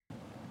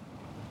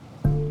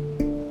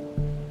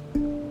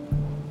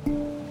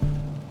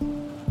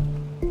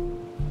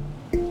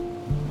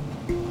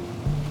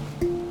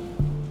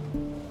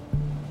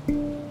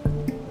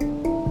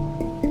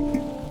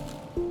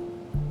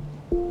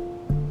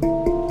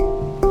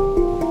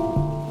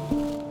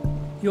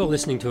You're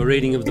listening to a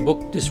reading of the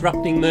book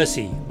Disrupting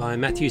Mercy by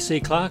Matthew C.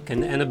 Clarke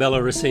and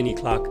Annabella Rossini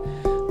Clarke.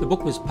 The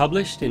book was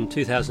published in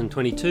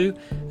 2022,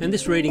 and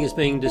this reading is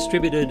being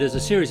distributed as a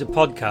series of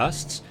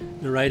podcasts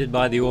narrated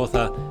by the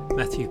author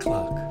Matthew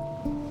Clarke.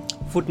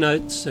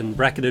 Footnotes and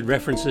bracketed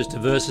references to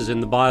verses in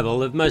the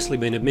Bible have mostly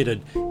been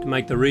omitted to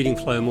make the reading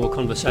flow more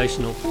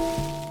conversational.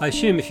 I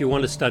assume if you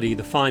want to study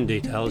the fine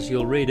details,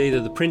 you'll read either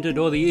the printed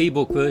or the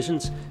e-book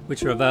versions,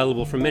 which are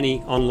available from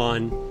many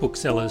online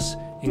booksellers,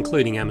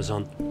 including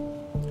Amazon.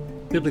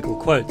 Biblical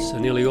quotes are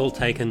nearly all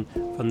taken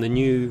from the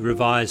New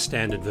Revised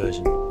Standard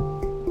Version.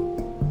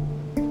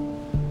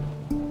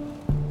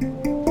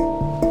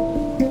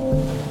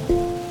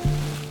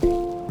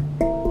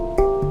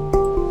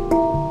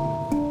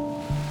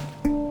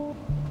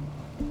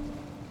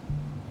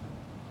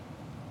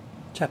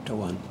 Chapter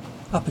 1.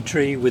 Up a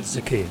Tree with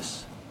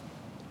Zacchaeus.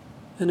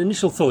 An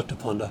initial thought to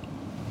ponder.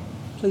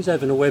 Please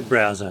open a web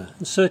browser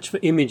and search for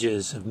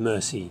images of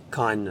mercy,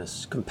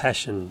 kindness,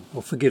 compassion,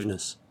 or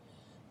forgiveness.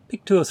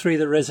 Pick 2 or 3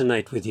 that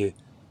resonate with you.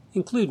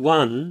 Include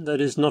one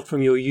that is not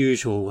from your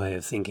usual way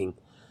of thinking.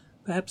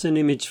 Perhaps an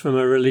image from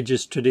a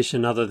religious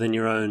tradition other than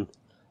your own.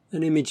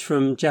 An image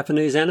from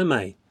Japanese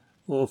anime,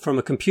 or from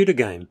a computer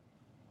game.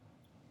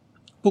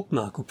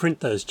 Bookmark or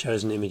print those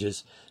chosen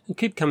images and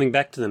keep coming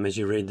back to them as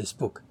you read this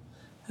book.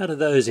 How do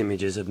those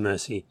images of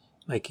mercy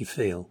make you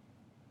feel?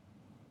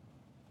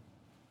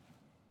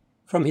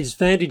 From his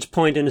vantage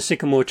point in a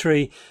sycamore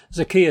tree,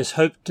 Zacchaeus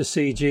hoped to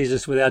see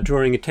Jesus without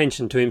drawing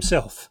attention to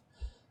himself.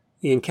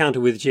 The encounter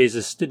with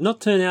Jesus did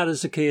not turn out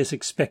as Zacchaeus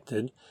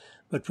expected,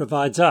 but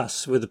provides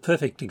us with a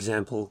perfect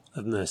example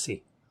of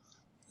mercy.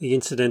 The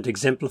incident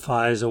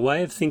exemplifies a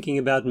way of thinking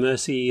about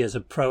mercy as a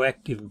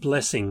proactive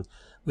blessing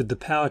with the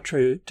power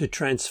to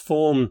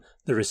transform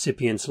the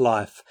recipient's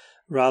life,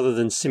 rather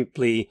than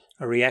simply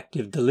a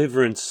reactive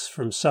deliverance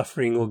from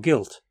suffering or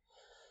guilt.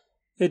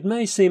 It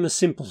may seem a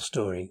simple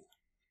story.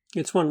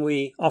 It's one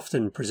we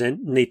often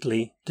present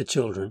neatly to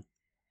children.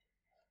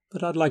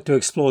 But I'd like to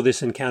explore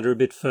this encounter a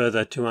bit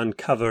further to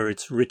uncover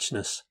its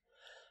richness.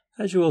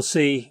 As you will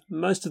see,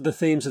 most of the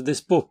themes of this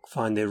book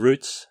find their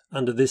roots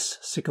under this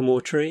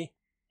sycamore tree.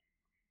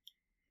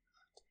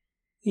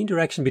 The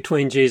interaction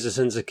between Jesus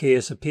and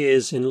Zacchaeus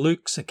appears in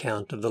Luke's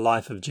account of the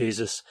life of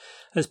Jesus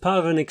as part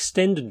of an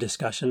extended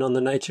discussion on the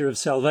nature of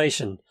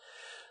salvation.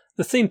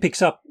 The theme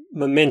picks up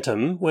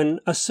momentum when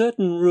a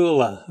certain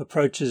ruler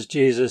approaches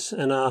Jesus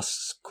and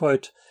asks,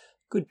 quote,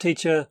 "Good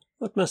teacher,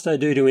 what must I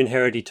do to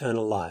inherit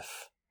eternal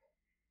life?"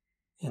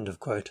 End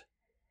of quote.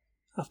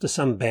 After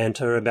some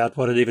banter about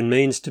what it even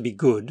means to be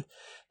good,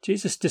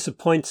 Jesus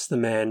disappoints the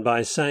man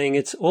by saying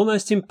it's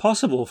almost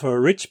impossible for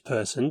a rich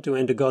person to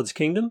enter God's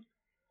kingdom.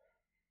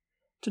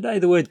 Today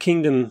the word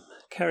kingdom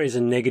carries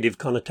a negative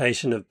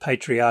connotation of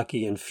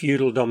patriarchy and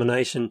feudal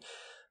domination,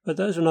 but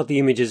those were not the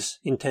images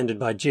intended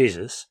by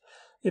Jesus.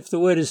 If the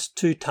word is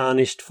too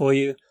tarnished for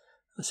you,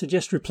 I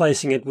suggest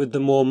replacing it with the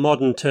more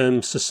modern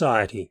term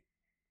society.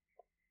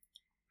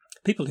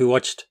 People who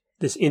watched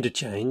this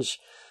interchange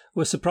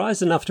were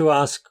surprised enough to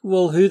ask,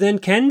 well, who then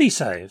can be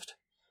saved?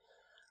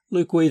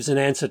 Luke weaves an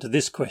answer to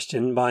this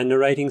question by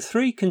narrating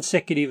 3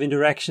 consecutive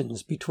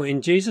interactions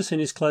between Jesus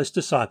and his close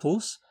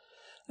disciples,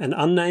 an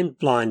unnamed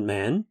blind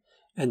man,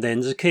 and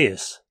then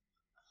Zacchaeus.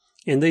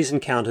 In these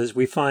encounters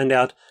we find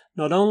out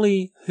not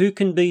only who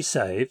can be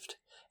saved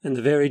and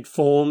the varied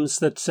forms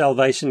that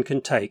salvation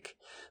can take,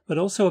 but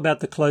also about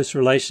the close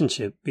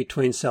relationship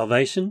between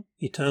salvation,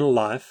 eternal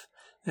life,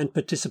 and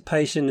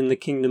participation in the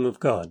kingdom of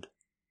God.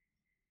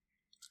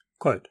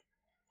 Quote,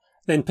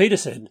 "Then Peter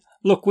said,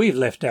 'Look, we've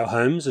left our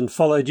homes and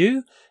followed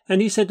you.'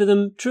 And he said to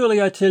them,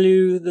 'Truly I tell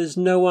you, there's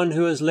no one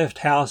who has left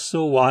house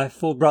or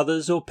wife or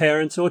brothers or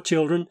parents or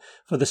children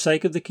for the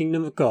sake of the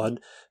kingdom of God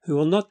who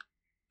will not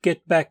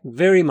get back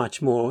very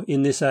much more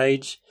in this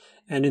age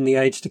and in the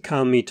age to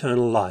come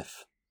eternal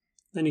life.'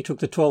 Then he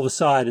took the 12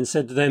 aside and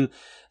said to them,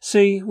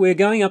 'See, we are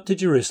going up to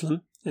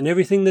Jerusalem, and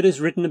everything that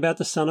is written about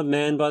the Son of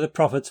Man by the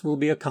prophets will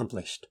be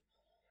accomplished.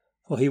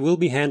 For he will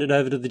be handed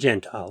over to the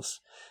Gentiles,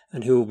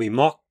 and he will be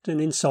mocked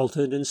and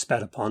insulted and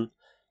spat upon.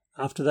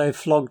 After they have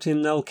flogged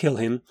him, they'll kill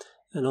him,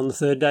 and on the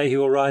 3rd day he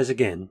will rise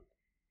again.'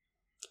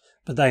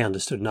 But they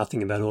understood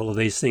nothing about all of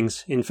these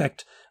things. In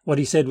fact, what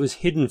he said was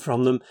hidden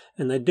from them,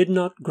 and they did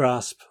not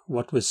grasp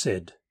what was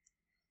said."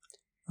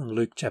 From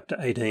Luke chapter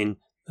 18,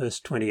 verse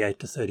 28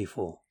 to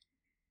 34.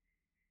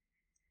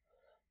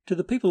 To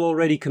the people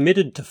already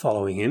committed to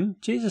following him,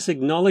 Jesus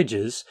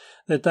acknowledges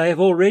that they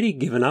have already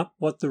given up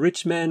what the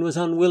rich man was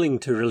unwilling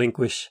to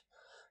relinquish.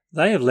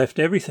 They have left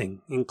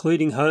everything,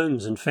 including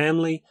homes and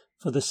family,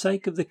 for the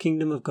sake of the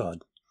kingdom of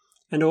God,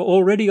 and are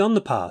already on the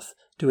path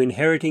to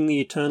inheriting the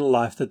eternal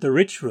life that the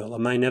rich ruler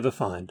may never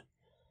find.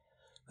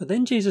 But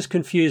then Jesus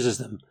confuses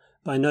them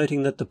by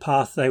noting that the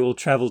path they will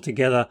travel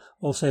together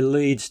also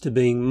leads to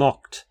being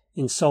mocked,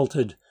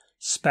 insulted,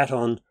 spat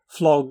on,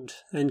 flogged,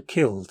 and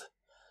killed.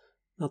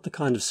 Not the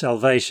kind of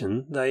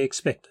salvation they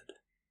expected.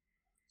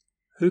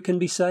 Who can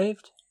be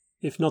saved,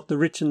 if not the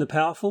rich and the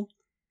powerful?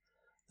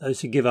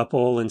 Those who give up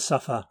all and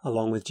suffer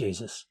along with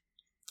Jesus.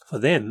 For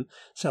them,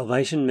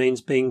 salvation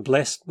means being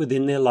blessed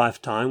within their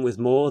lifetime with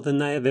more than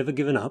they have ever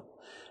given up,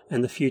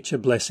 and the future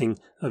blessing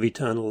of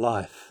eternal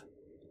life.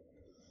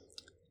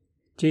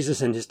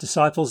 Jesus and his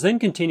disciples then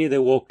continue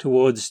their walk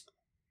towards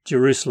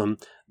Jerusalem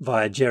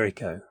via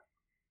Jericho.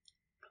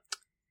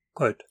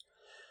 Quote,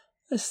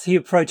 as he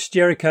approached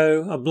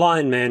Jericho, a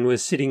blind man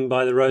was sitting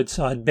by the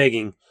roadside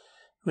begging.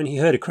 When he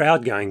heard a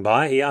crowd going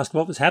by, he asked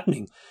what was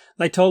happening.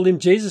 They told him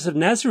Jesus of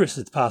Nazareth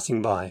was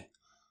passing by.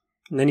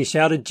 And then he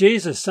shouted,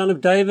 Jesus, Son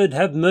of David,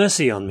 have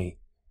mercy on me.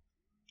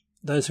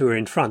 Those who were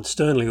in front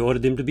sternly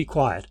ordered him to be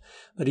quiet,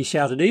 but he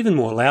shouted even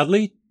more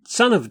loudly,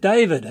 Son of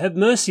David, have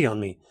mercy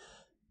on me.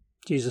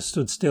 Jesus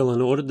stood still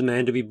and ordered the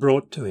man to be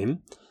brought to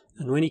him,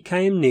 and when he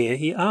came near,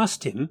 he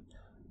asked him,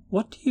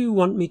 What do you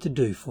want me to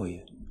do for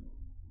you?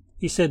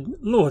 He said,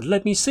 Lord,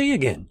 let me see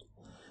again.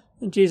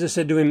 And Jesus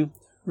said to him,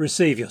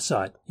 Receive your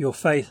sight. Your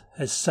faith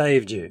has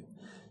saved you.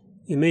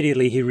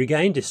 Immediately he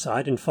regained his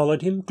sight and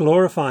followed him,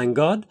 glorifying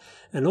God,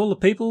 and all the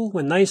people,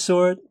 when they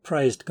saw it,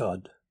 praised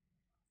God.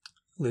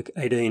 Luke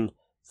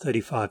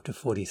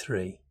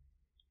 18:35-43.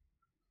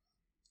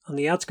 On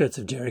the outskirts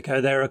of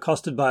Jericho, they are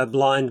accosted by a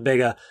blind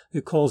beggar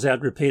who calls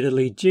out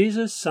repeatedly,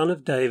 Jesus, Son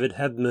of David,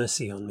 have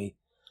mercy on me.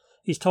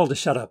 He's told to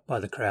shut up by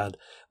the crowd,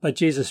 but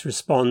Jesus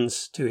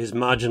responds to his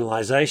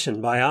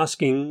marginalization by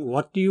asking,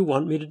 What do you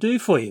want me to do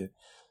for you?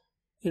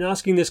 In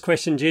asking this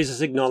question, Jesus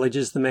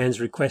acknowledges the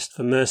man's request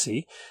for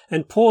mercy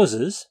and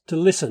pauses to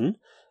listen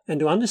and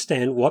to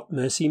understand what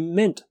mercy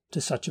meant to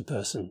such a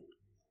person.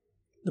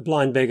 The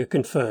blind beggar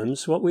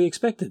confirms what we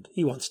expected.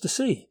 He wants to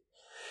see.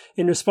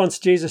 In response,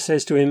 Jesus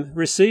says to him,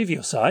 Receive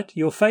your sight,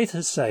 your faith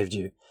has saved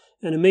you,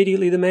 and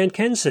immediately the man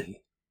can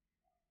see.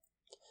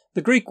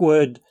 The Greek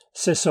word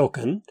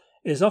sesoken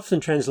is often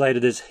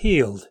translated as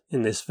healed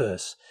in this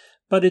verse,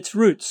 but its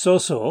root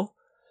soso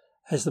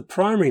has the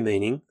primary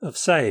meaning of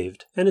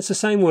saved, and it's the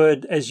same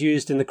word as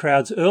used in the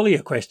crowd's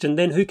earlier question,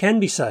 then who can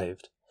be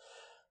saved?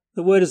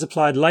 The word is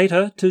applied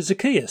later to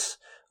Zacchaeus,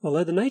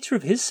 although the nature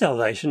of his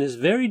salvation is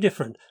very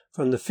different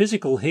from the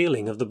physical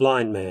healing of the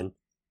blind man.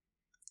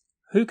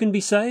 Who can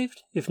be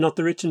saved, if not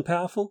the rich and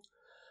powerful?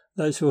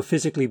 Those who are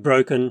physically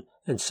broken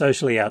and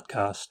socially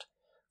outcast.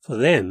 For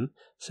them,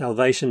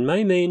 salvation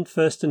may mean,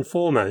 first and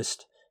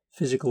foremost,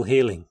 physical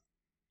healing.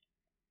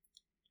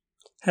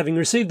 Having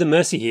received the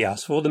mercy he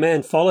asked for, the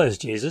man follows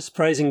Jesus,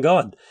 praising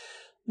God.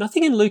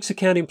 Nothing in Luke's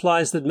account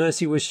implies that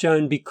mercy was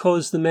shown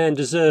because the man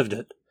deserved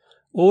it,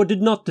 or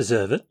did not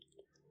deserve it,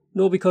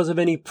 nor because of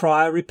any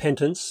prior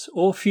repentance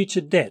or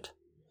future debt.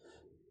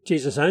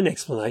 Jesus' own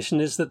explanation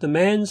is that the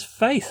man's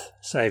faith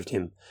saved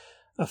him,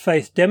 a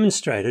faith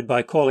demonstrated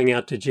by calling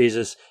out to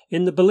Jesus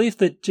in the belief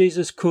that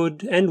Jesus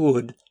could and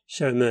would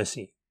show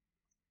mercy.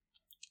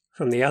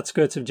 From the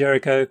outskirts of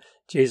Jericho,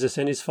 Jesus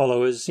and his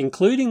followers,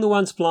 including the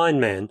once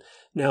blind man,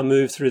 now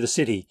move through the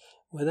city,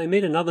 where they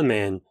meet another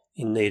man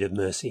in need of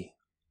mercy.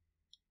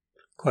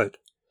 Quote,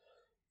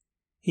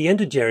 He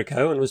entered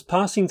Jericho and was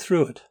passing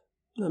through it.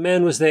 A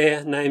man was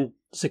there named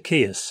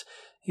Zacchaeus.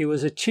 He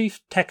was a chief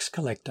tax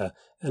collector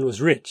and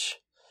was rich.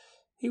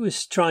 He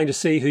was trying to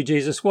see who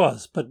Jesus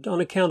was, but on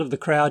account of the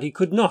crowd he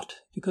could not,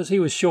 because he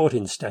was short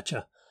in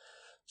stature.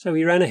 So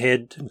he ran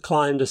ahead and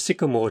climbed a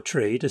sycamore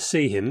tree to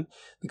see him,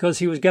 because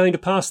he was going to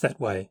pass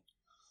that way.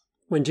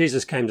 When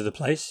Jesus came to the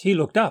place, he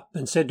looked up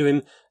and said to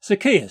him,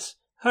 Zacchaeus,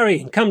 hurry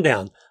and come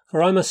down,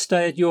 for I must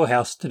stay at your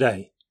house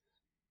today.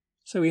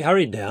 So he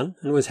hurried down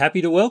and was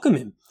happy to welcome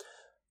him.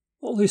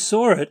 All who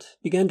saw it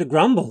began to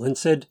grumble and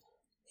said,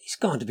 He's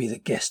gone to be the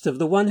guest of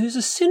the one who's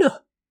a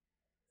sinner.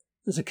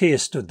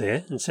 Zacchaeus stood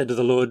there and said to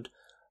the Lord,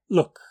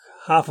 Look,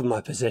 half of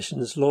my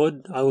possessions,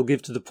 Lord, I will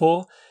give to the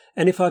poor,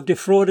 and if I've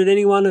defrauded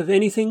anyone of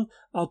anything,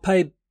 I'll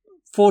pay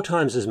 4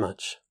 times as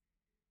much.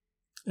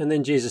 And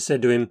then Jesus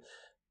said to him,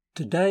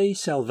 Today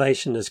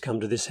salvation has come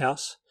to this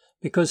house,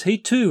 because he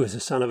too is a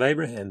son of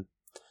Abraham.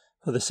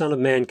 For the Son of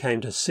Man came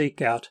to seek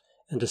out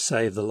and to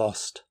save the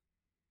lost.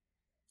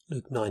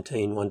 Luke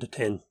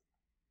 19:1-10.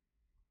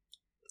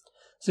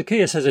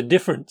 Zacchaeus has a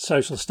different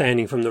social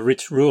standing from the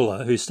rich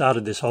ruler who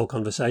started this whole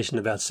conversation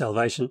about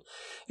salvation.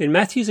 In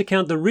Matthew's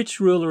account, the rich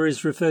ruler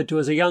is referred to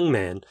as a young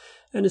man,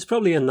 and is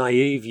probably a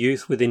naive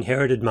youth with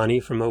inherited money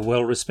from a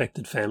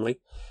well-respected family.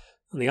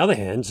 On the other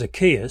hand,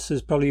 Zacchaeus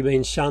has probably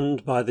been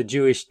shunned by the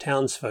Jewish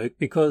townsfolk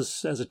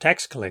because, as a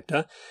tax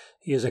collector,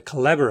 he is a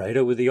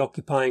collaborator with the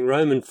occupying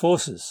Roman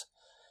forces.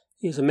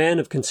 He is a man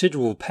of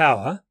considerable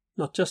power,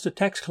 not just a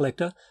tax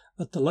collector,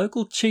 but the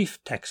local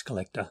chief tax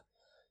collector.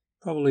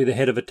 Probably the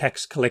head of a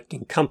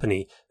tax-collecting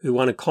company who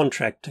won a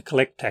contract to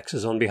collect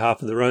taxes on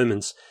behalf of the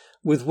Romans,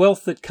 with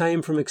wealth that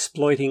came from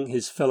exploiting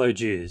his fellow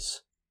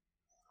Jews.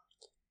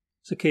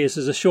 Zacchaeus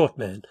is a short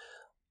man,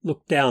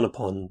 looked down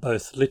upon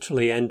both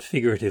literally and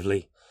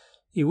figuratively.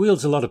 He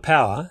wields a lot of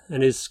power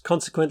and is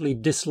consequently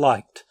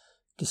disliked,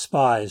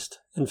 despised,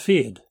 and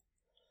feared.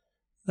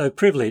 Though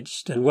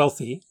privileged and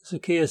wealthy,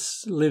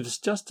 Zacchaeus lives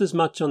just as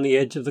much on the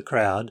edge of the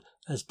crowd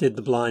as did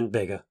the blind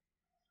beggar.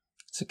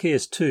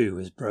 Zacchaeus too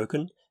is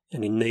broken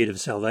and in need of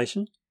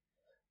salvation.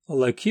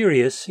 Although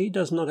curious, he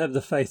does not have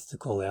the faith to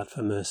call out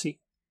for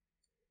mercy.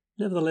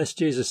 Nevertheless,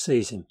 Jesus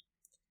sees him,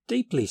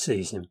 deeply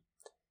sees him,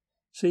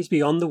 sees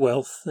beyond the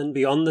wealth and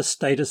beyond the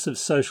status of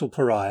social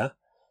pariah.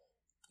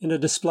 In a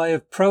display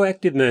of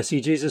proactive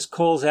mercy, Jesus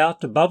calls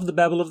out above the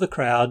babble of the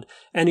crowd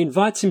and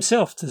invites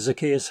himself to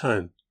Zacchaeus'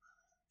 home.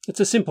 It's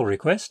a simple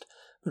request,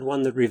 but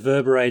one that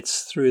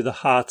reverberates through the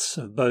hearts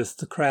of both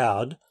the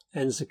crowd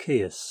and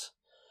Zacchaeus.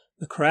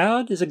 The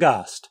crowd is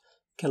aghast,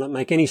 cannot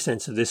make any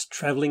sense of this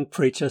travelling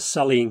preacher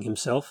sullying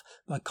himself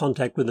by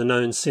contact with a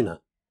known sinner.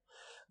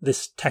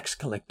 This tax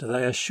collector,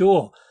 they are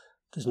sure,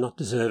 does not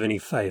deserve any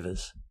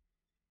favours.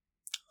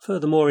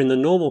 Furthermore, in the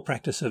normal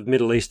practice of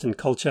Middle Eastern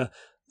culture,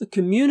 the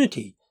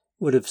community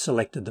would have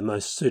selected the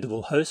most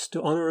suitable host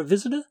to honour a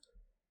visitor,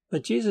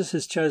 but Jesus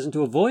has chosen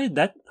to avoid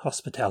that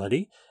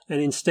hospitality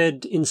and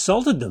instead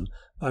insulted them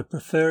by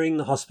preferring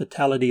the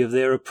hospitality of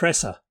their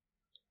oppressor.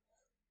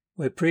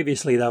 Where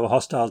previously they were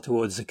hostile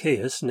towards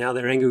Zacchaeus, now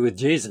they're angry with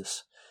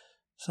Jesus.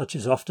 Such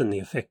is often the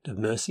effect of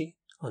mercy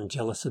on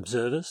jealous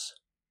observers.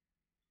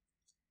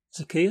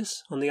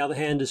 Zacchaeus, on the other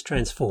hand, is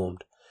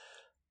transformed.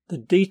 The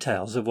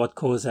details of what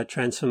caused that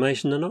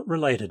transformation are not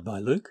related by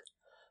Luke.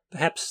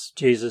 Perhaps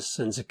Jesus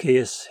and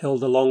Zacchaeus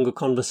held a longer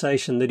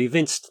conversation that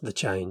evinced the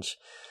change,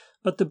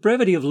 but the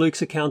brevity of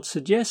Luke's account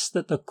suggests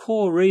that the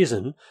core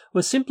reason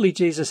was simply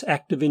Jesus'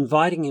 act of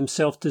inviting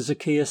himself to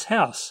Zacchaeus'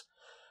 house.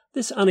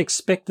 This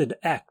unexpected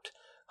act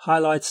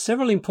highlights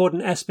several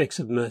important aspects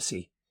of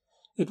mercy.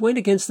 It went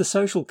against the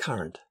social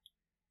current.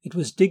 It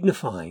was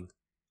dignifying.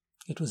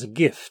 It was a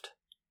gift.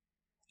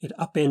 It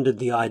upended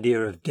the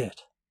idea of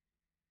debt.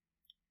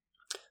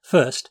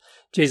 First,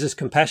 Jesus'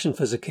 compassion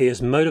for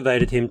Zacchaeus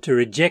motivated him to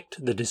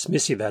reject the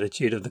dismissive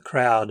attitude of the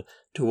crowd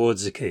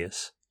towards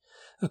Zacchaeus.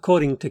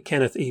 According to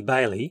Kenneth E.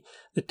 Bailey,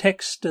 the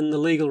text and the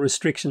legal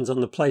restrictions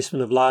on the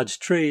placement of large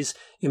trees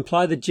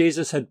imply that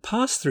Jesus had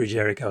passed through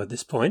Jericho at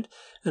this point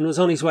and was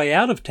on his way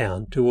out of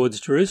town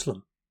towards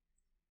Jerusalem.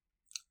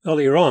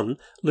 Earlier on,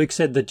 Luke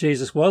said that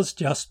Jesus was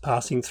just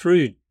passing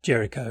through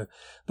Jericho,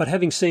 but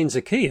having seen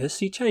Zacchaeus,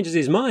 he changes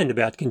his mind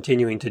about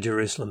continuing to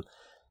Jerusalem,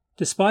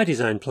 despite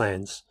his own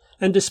plans,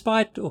 and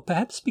despite, or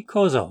perhaps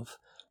because of,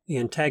 the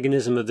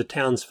antagonism of the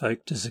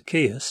townsfolk to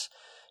Zacchaeus.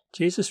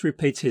 Jesus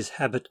repeats his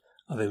habit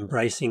of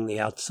embracing the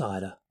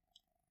outsider.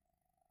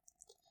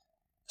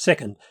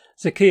 Second,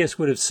 Zacchaeus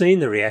would have seen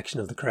the reaction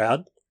of the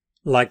crowd.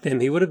 Like them,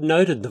 he would have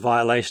noted the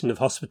violation of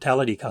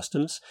hospitality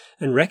customs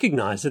and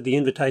recognized that the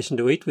invitation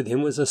to eat with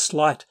him was a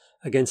slight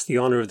against the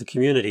honor of the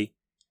community.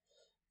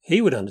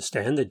 He would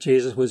understand that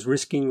Jesus was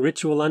risking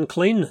ritual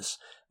uncleanness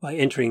by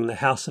entering the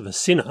house of a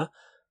sinner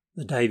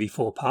the day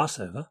before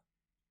Passover.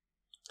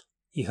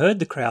 He heard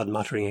the crowd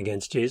muttering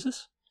against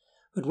Jesus,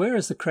 but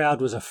whereas the crowd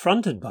was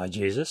affronted by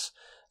Jesus,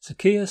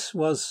 Zacchaeus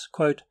was,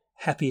 quote,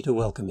 happy to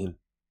welcome him,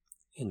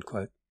 end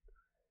quote.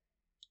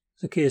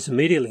 Zacchaeus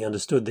immediately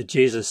understood that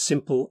Jesus'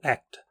 simple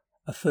act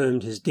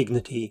affirmed his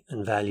dignity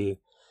and value.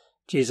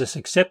 Jesus'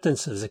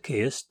 acceptance of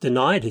Zacchaeus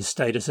denied his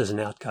status as an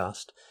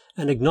outcast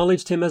and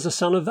acknowledged him as a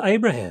son of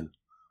Abraham,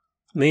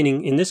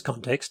 meaning in this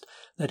context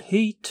that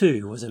he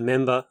too was a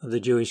member of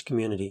the Jewish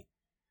community.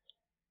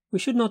 We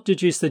should not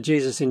deduce that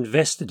Jesus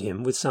invested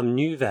him with some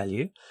new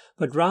value,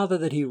 but rather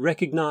that he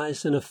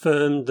recognized and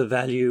affirmed the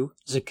value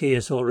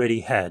Zacchaeus already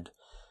had,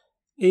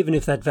 even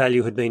if that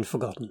value had been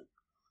forgotten.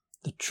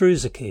 The true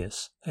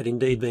Zacchaeus had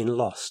indeed been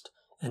lost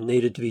and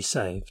needed to be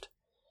saved,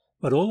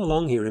 but all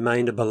along he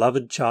remained a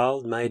beloved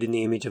child made in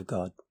the image of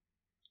God.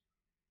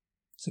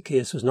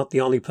 Zacchaeus was not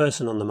the only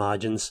person on the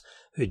margins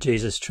who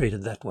Jesus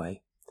treated that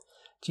way.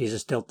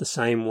 Jesus dealt the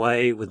same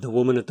way with the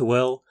woman at the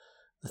well,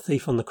 the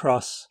thief on the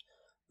cross,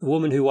 the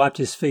woman who wiped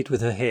his feet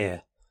with her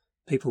hair,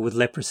 people with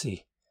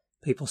leprosy,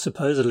 people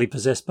supposedly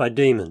possessed by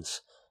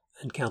demons,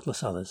 and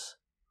countless others.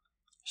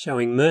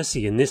 Showing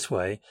mercy in this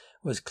way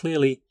was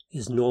clearly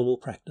his normal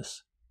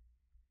practice.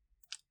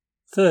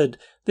 Third,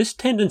 this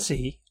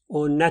tendency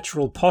or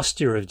natural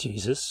posture of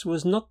Jesus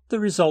was not the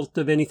result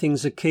of anything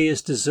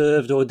Zacchaeus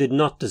deserved or did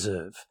not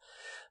deserve,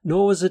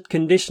 nor was it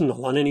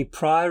conditional on any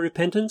prior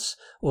repentance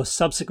or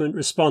subsequent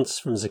response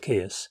from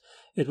Zacchaeus.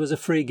 It was a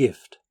free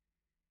gift.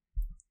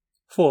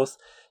 Fourth,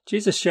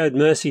 Jesus showed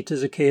mercy to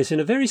Zacchaeus in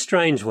a very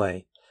strange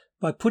way,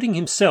 by putting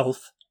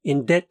himself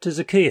in debt to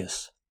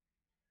Zacchaeus.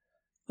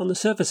 On the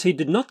surface, he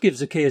did not give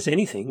Zacchaeus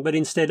anything, but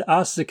instead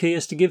asked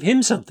Zacchaeus to give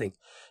him something.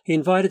 He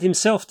invited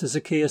himself to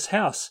Zacchaeus'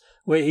 house,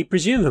 where he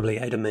presumably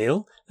ate a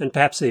meal and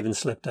perhaps even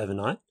slept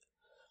overnight.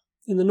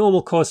 In the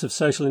normal course of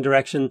social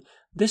interaction,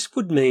 this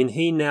would mean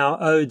he now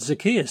owed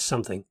Zacchaeus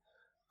something.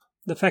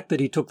 The fact that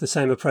he took the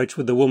same approach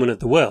with the woman at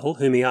the well,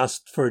 whom he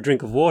asked for a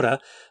drink of water,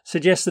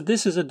 suggests that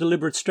this is a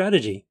deliberate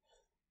strategy.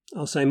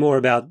 I'll say more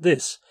about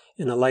this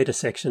in a later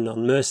section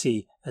on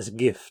mercy as a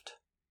gift.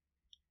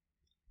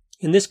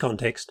 In this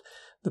context,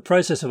 the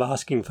process of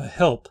asking for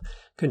help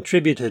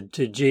contributed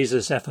to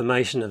Jesus'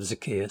 affirmation of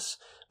Zacchaeus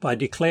by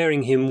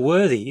declaring him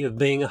worthy of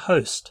being a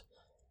host.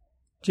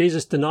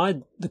 Jesus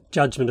denied the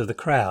judgment of the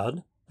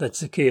crowd that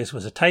Zacchaeus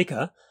was a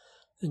taker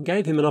and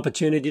gave him an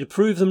opportunity to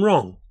prove them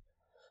wrong.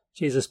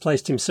 Jesus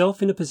placed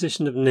himself in a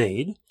position of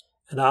need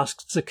and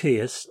asked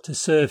Zacchaeus to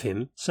serve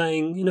him,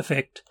 saying, in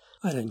effect,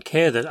 I don't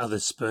care that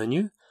others spurn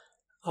you.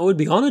 I would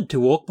be honoured to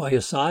walk by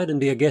your side and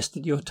be a guest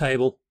at your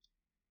table."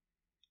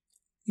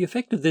 The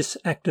effect of this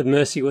act of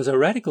mercy was a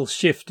radical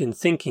shift in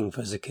thinking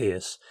for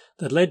Zacchaeus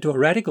that led to a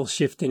radical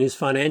shift in his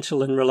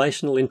financial and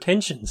relational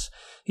intentions.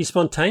 He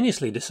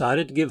spontaneously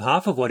decided to give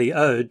half of what he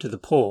owed to the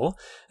poor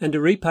and to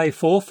repay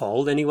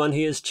fourfold anyone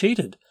he has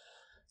cheated.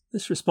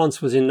 This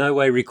response was in no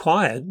way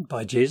required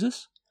by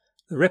Jesus.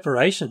 The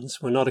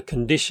reparations were not a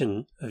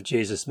condition of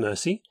Jesus'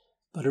 mercy,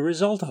 but a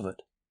result of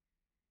it.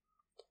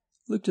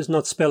 Luke does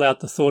not spell out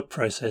the thought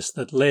process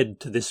that led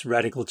to this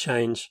radical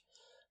change,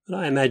 but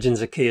I imagine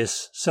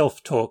Zacchaeus'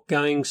 self-talk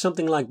going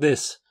something like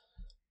this: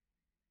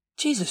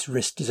 "Jesus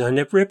risked his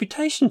own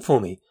reputation for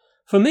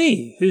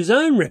me, whose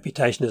own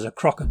reputation is a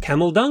crock of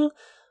camel dung.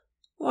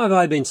 Why have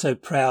I been so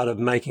proud of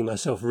making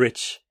myself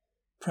rich,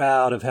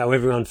 proud of how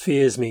everyone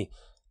fears me?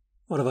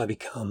 What have I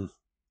become?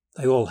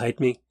 They all hate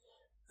me.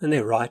 And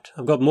they're right.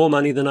 I've got more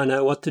money than I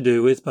know what to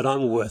do with, but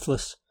I'm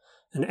worthless.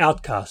 An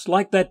outcast,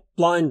 like that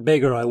blind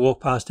beggar I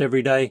walk past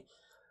every day.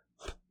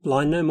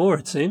 Blind no more,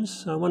 it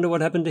seems. I wonder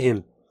what happened to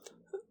him.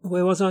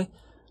 Where was I?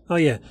 Oh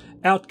yeah,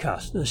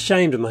 outcast,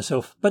 ashamed of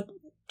myself. But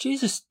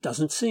Jesus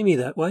doesn't see me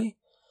that way.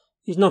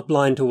 He's not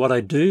blind to what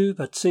I do,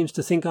 but seems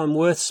to think I'm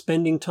worth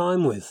spending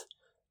time with.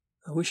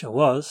 I wish I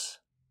was.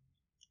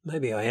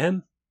 Maybe I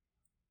am.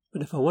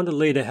 But if I want to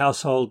lead a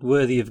household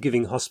worthy of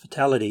giving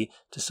hospitality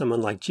to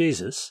someone like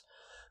Jesus,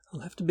 I'll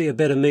have to be a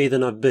better me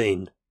than I've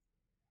been.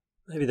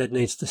 Maybe that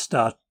needs to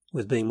start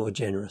with being more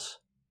generous."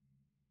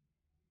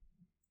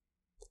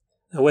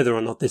 Now, whether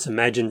or not this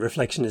imagined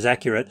reflection is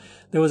accurate,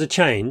 there was a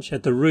change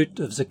at the root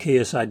of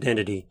Zacchaeus'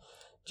 identity.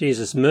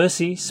 Jesus'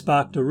 mercy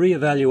sparked a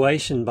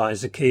re-evaluation by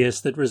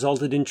Zacchaeus that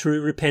resulted in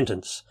true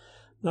repentance.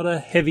 Not a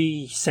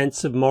heavy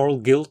sense of moral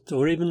guilt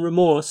or even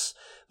remorse,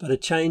 but a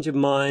change of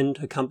mind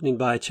accompanied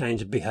by a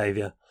change of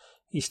behaviour.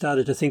 He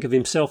started to think of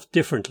himself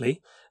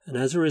differently, and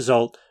as a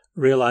result,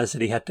 realised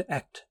that he had to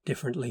act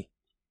differently.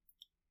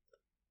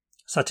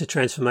 Such a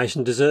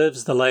transformation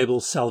deserves the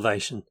label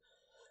salvation.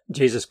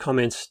 Jesus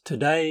comments,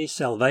 "Today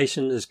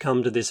salvation has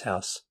come to this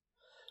house."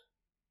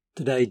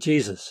 Today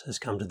Jesus has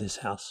come to this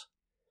house.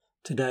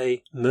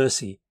 Today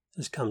mercy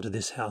has come to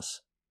this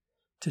house.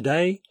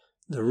 Today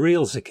the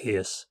real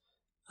Zacchaeus,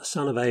 a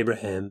son of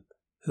Abraham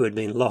who had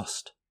been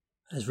lost,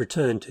 has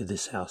returned to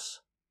this house.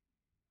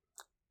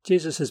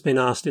 Jesus has been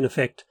asked, in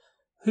effect,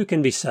 who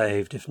can be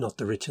saved if not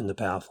the rich and the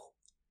powerful?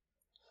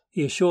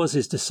 He assures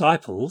his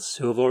disciples,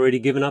 who have already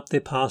given up their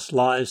past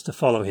lives to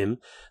follow him,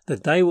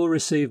 that they will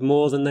receive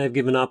more than they have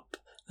given up,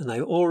 and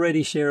they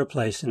already share a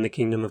place in the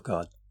kingdom of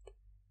God.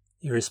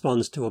 He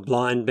responds to a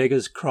blind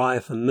beggar's cry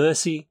for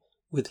mercy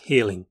with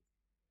healing.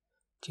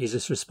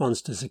 Jesus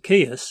responds to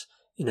Zacchaeus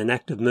in an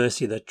act of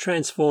mercy that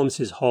transforms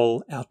his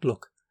whole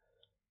outlook.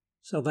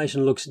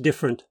 Salvation looks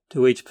different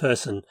to each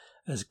person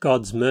as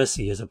God's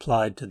mercy is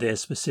applied to their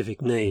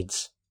specific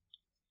needs.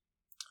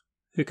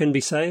 Who can be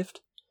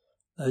saved?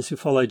 Those who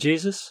follow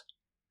Jesus,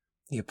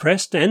 the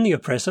oppressed and the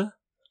oppressor,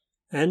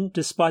 and,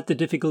 despite the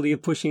difficulty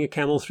of pushing a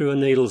camel through a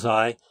needle's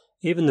eye,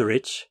 even the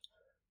rich,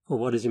 for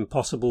what is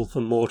impossible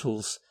for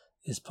mortals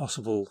is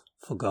possible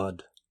for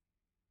God.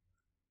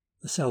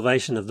 The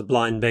salvation of the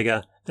blind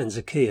beggar and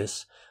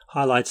Zacchaeus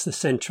highlights the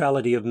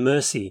centrality of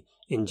mercy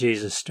in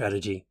Jesus'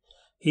 strategy.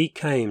 He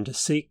came to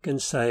seek and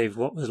save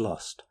what was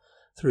lost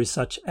through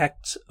such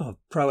acts of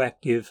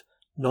proactive,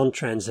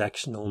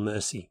 non-transactional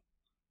mercy.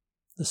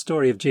 The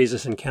story of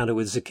Jesus' encounter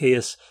with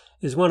Zacchaeus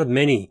is one of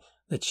many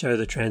that show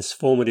the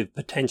transformative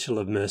potential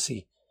of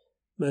mercy.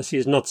 Mercy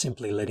is not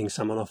simply letting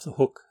someone off the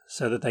hook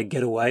so that they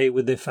get away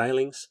with their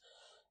failings.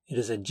 It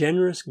is a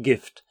generous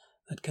gift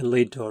that can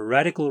lead to a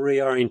radical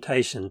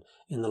reorientation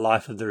in the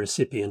life of the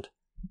recipient.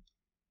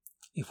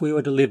 If we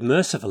were to live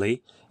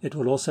mercifully, it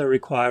would also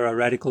require a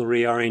radical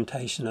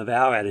reorientation of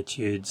our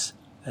attitudes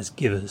as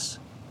givers.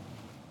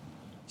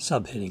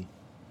 Subheading: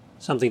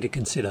 something to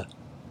consider.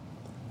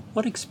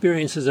 What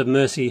experiences of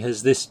mercy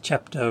has this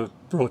chapter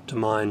brought to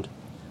mind?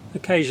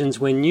 Occasions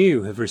when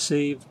you have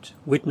received,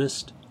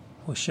 witnessed,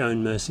 or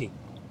shown mercy.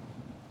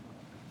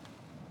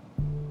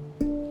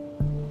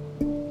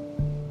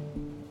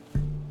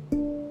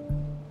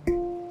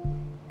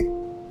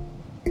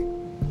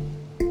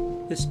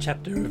 This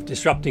chapter of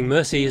Disrupting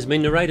Mercy has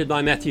been narrated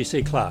by Matthew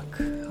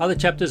Clarke. Other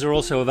chapters are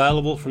also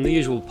available from the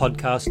usual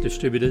podcast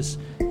distributors.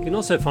 You can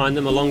also find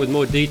them along with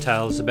more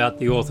details about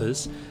the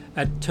authors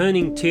at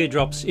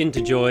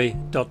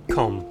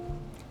turningteardropsintojoy.com.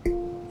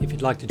 If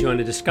you'd like to join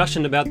a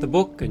discussion about the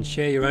book and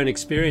share your own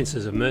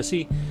experiences of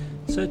mercy,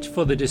 search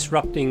for the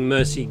Disrupting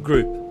Mercy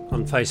group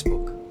on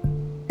Facebook.